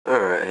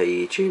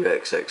Hey YouTube,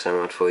 XX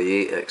mod for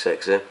you,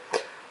 XX here. Today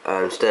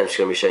I'm just going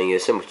to be showing you a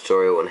simple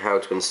tutorial on how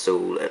to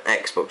install an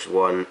Xbox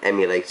One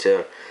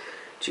emulator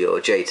to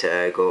your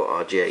JTAG or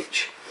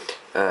RGH.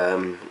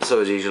 So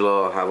as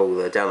usual, I'll have all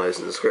the downloads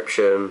in the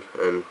description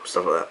and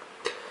stuff like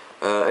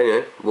that.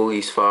 Anyway, we'll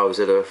use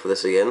FileZilla for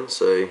this again.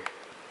 So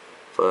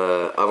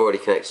I've already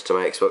connected to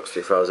my Xbox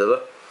through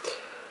FileZilla,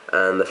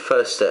 and the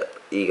first step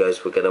you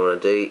guys were going to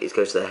want to do is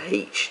go to the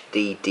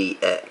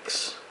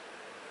HDDX.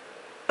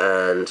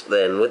 And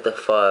then with the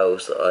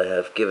files that I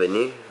have given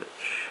you,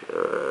 which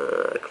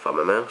I can find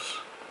my mouse,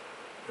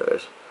 there it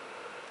is,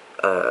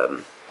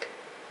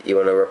 you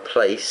want to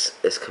replace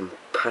this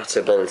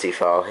compatibility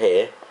file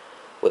here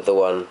with the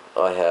one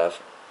I have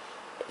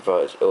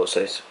provided.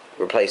 Also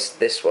replace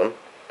this one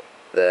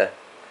there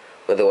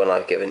with the one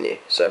I've given you.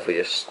 So if we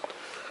just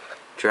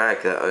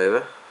drag that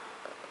over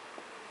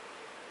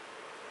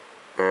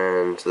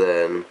and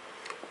then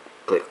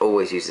click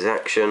always use this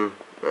action,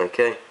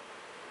 okay,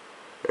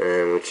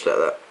 and we'll just let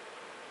that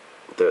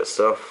do its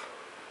stuff.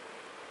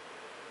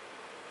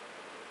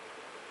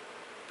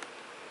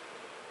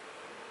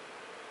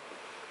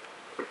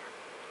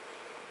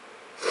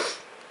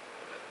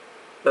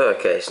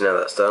 Okay, so now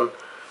that's done,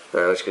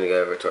 we're just going to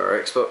go over to our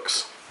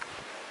Xbox.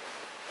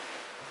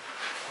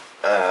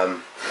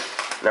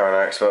 Now on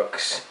our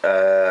Xbox,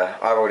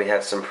 I've already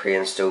had some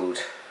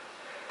pre-installed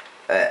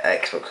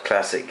Xbox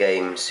Classic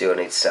games, so you'll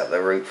need to set up the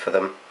root for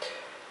them.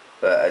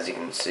 But as you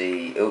can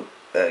see, oh,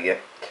 there we go.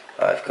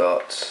 I've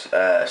got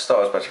Star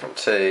Wars Battlefront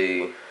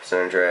 2,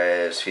 San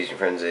Andreas, Fusion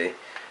Frenzy,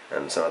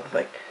 and some other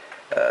thing.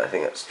 I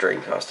think that's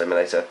Dreamcast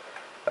Emulator.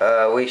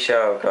 We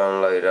shall go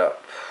and load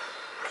up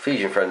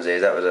Fusion Frenzy.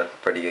 That was a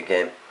pretty good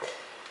game.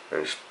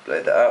 I'll just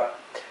load that up.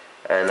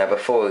 And now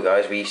before,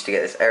 guys, we used to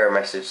get this error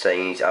message saying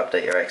you need to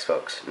update your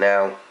Xbox.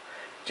 Now, it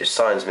just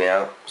signs me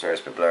out. Sorry,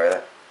 it's a bit blurry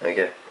there. There we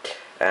go.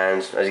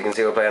 And as you can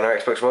see, we're playing our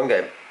Xbox One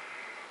game,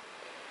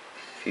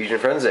 Fusion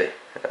Frenzy.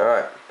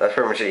 Alright, that's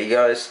pretty much it, you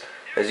guys.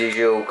 As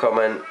usual,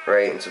 comment,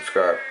 rate and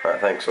subscribe.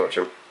 Alright, thanks for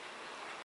watching.